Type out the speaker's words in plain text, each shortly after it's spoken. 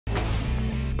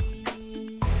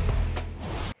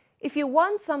If you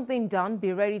want something done,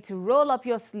 be ready to roll up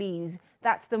your sleeves.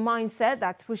 That's the mindset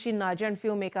that's pushing Nigerian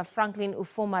filmmaker Franklin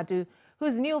Ufomadu,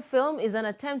 whose new film is an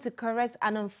attempt to correct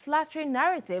an unflattering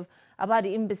narrative about the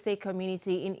Mbaise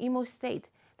community in Imo State.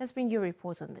 Let's bring you a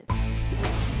report on this.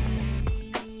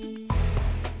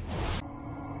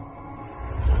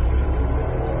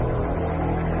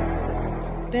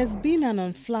 There's been an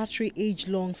unflattering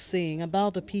age-long saying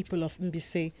about the people of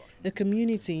Mbaise, the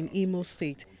community in Imo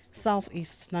State,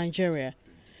 southeast Nigeria.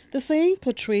 The saying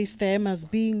portrays them as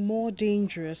being more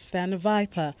dangerous than a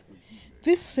viper.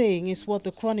 This saying is what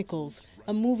the Chronicles,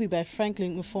 a movie by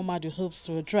Franklin Ufomadu, hopes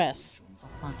to address.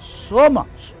 So much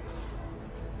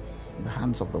in the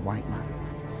hands of the white man.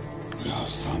 Yeah,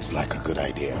 sounds like a good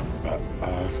idea, but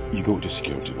you go to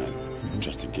security, man,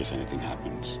 just in case anything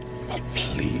happens. But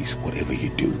please, whatever you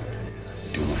do,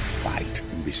 do not fight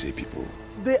Mbaise people.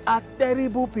 They are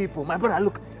terrible people. My brother,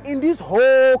 look, in this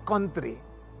whole country,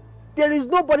 there is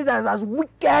nobody that is as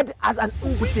wicked as an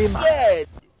Mbaise man.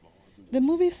 The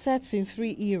movie sets in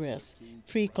three eras: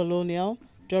 pre-colonial,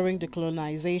 during the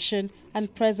colonization,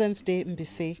 and present-day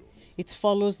Mbaise. It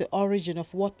follows the origin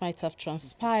of what might have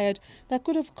transpired that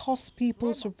could have caused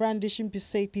people to brandish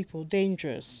Mbaise people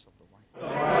dangerous.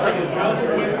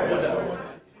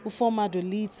 Ufomadu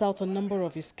leads out a number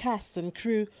of his cast and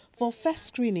crew for first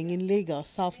screening in Lagos,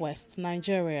 southwest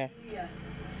Nigeria.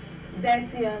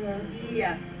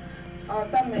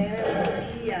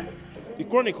 The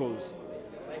Chronicles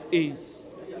is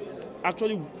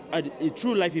actually a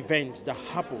true life event that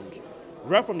happened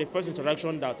right from the first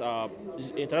interaction that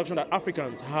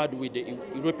Africans had with the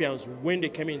Europeans when they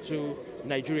came into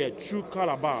Nigeria through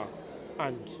Calabar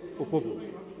and Opobo,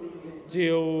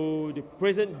 till the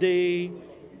present day.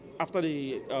 After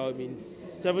the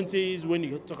 70s, when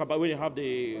you have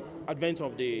the advent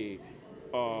of the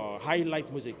high life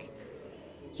music.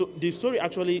 So the story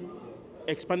actually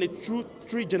expanded through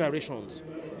three generations: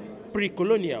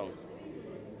 pre-colonial,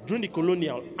 during the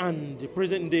colonial, and the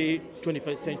present day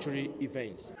 21st century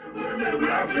events.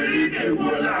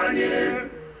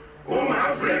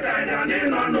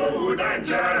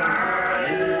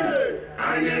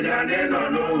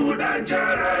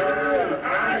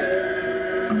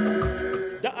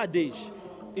 That adage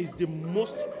is the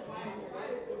most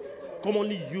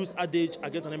commonly used adage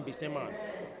against an Mbaise man.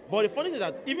 But the funny thing is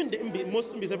that even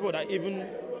most Mbaise people that even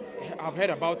have heard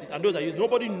about it, and those that use,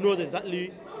 nobody knows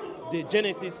exactly the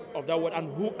genesis of that word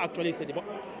and who actually said it.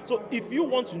 So if you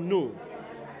want to know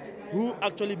who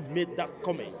actually made that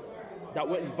comment that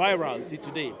went viral till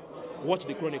today, watch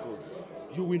the Chronicles.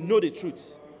 You will know the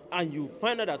truth, and you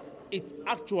find out that it's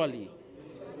actually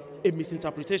a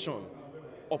misinterpretation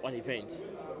of an event.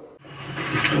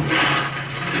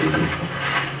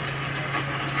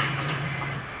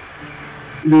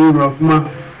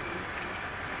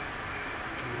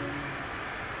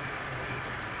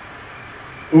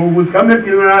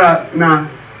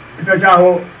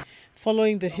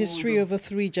 Following the history over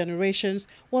three generations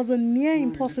was a near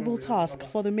impossible task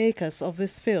for the makers of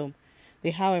this film.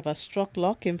 They, however, struck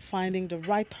luck in finding the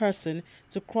right person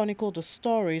to chronicle the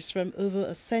stories from over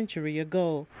a century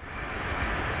ago.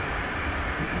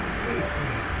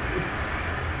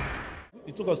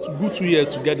 It took us a good 2 years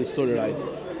to get the story right.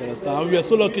 You understand? And we were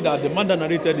so lucky that the man that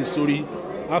narrated the story,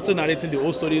 after narrating the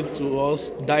whole story to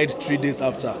us, died 3 days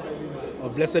after.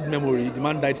 Of blessed memory, the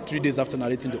man died 3 days after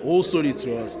narrating the whole story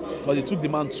to us. Because it took the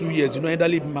man 2 years. You know,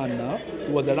 elderly man now,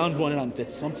 he was around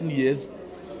 130-something years.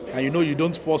 And you know, you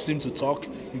don't force him to talk.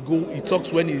 He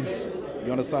talks when he's,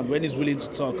 you understand, when he's willing to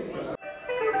talk.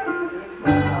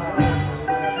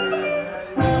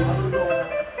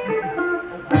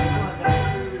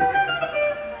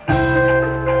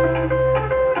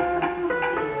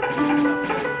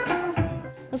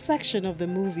 A section of the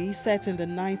movie, set in the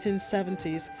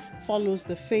 1970s, follows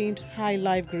the famed high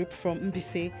life group from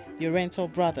Mbaise, the Oriental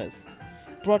Brothers.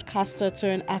 Broadcaster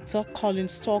turned actor Colin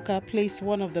Stalker plays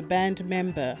one of the band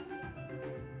members.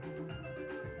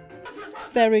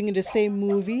 Starring in the same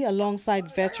movie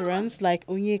alongside veterans like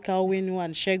Onyeka Owenu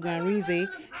and Segun Arinze,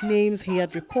 names he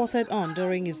had reported on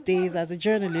during his days as a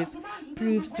journalist,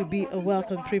 proves to be a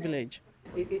welcome privilege.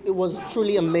 It was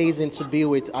truly amazing to be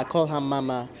with, I call her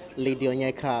Mama, Lady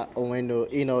Onyeka Owenu.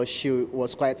 You know, she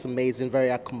was quite amazing,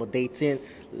 very accommodating.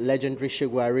 Legendary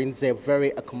Segun Arinze, very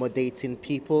accommodating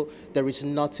people. There is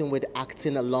nothing with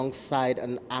acting alongside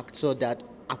an actor that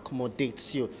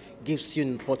accommodates you, gives you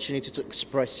an opportunity to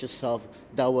express yourself.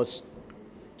 That was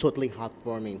totally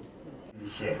heartwarming.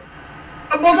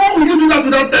 But why would you do that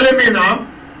without telling me now?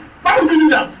 Why would you do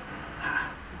that?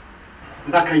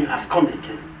 Back, you have come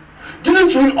again.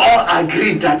 Didn't we all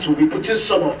agree that we'll be putting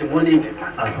some of the money in the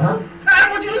bank?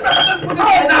 But you just put it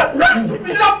like that. You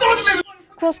should have told me.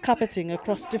 Cross-carpeting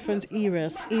across different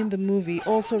eras in the movie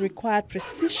also required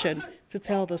precision to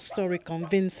tell the story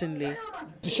convincingly.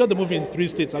 We shot the movie in 3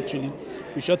 states actually.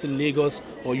 We shot in Lagos,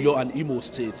 Oyo and Imo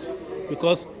State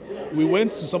because we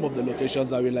went to some of the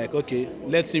locations and we were like, okay,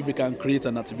 let's see if we can create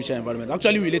an artificial environment.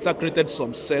 Actually, we later created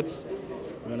some sets,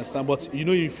 you understand? But you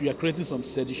know, if you are creating some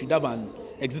sets, you should have an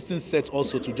existing set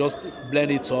also to just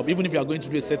blend it up. Even if you are going to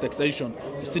do a set extension,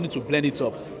 you still need to blend it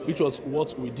up, which was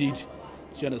what we did.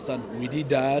 Do you understand? We did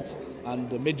that, and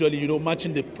majorly, you know,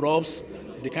 matching the props,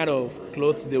 the kind of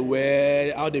clothes they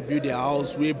wear, how they build their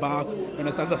house way back. You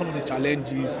understand? Some of the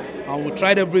challenges, and we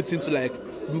tried everything to like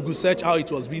Google search how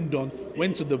it was being done.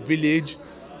 Went to the village,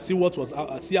 see how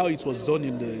it was done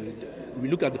in the. We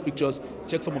look at the pictures,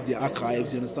 check some of the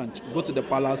archives. You understand? Go to the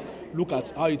palace, look at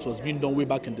how it was being done way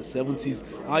back in the 70s,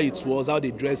 how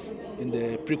they dressed in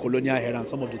the pre-colonial era, and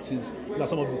some of the things. These are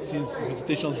some of the things,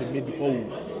 visitations we made before we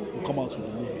come out with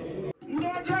the movie.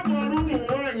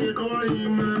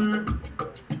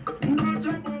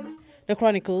 The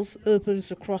Chronicles opens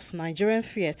across Nigerian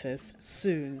theatres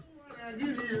soon.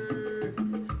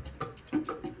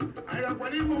 I